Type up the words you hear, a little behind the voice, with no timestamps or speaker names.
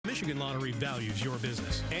Michigan Lottery values your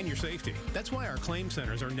business and your safety. That's why our claim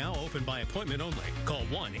centers are now open by appointment only. Call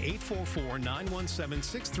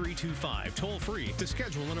 1-844-917-6325 toll free to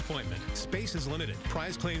schedule an appointment. Space is limited.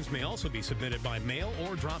 Prize claims may also be submitted by mail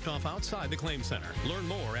or dropped off outside the claim center. Learn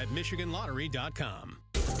more at MichiganLottery.com.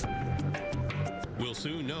 We'll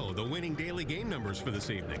soon know the winning daily game numbers for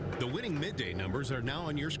this evening. The winning midday numbers are now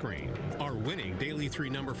on your screen. Our winning daily 3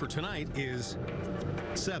 number for tonight is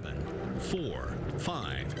 7, 4,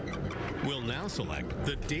 5. We'll now select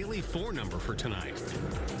the daily 4 number for tonight.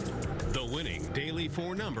 The winning daily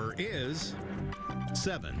 4 number is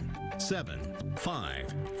 7, 7,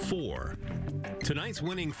 5, 4. Tonight's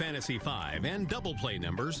winning Fantasy 5 and double play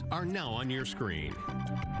numbers are now on your screen.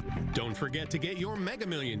 Don't forget to get your Mega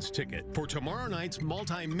Millions ticket for tomorrow night's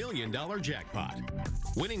multi-million-dollar jackpot.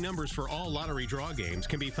 Winning numbers for all lottery draw games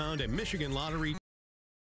can be found at MichiganLottery.com.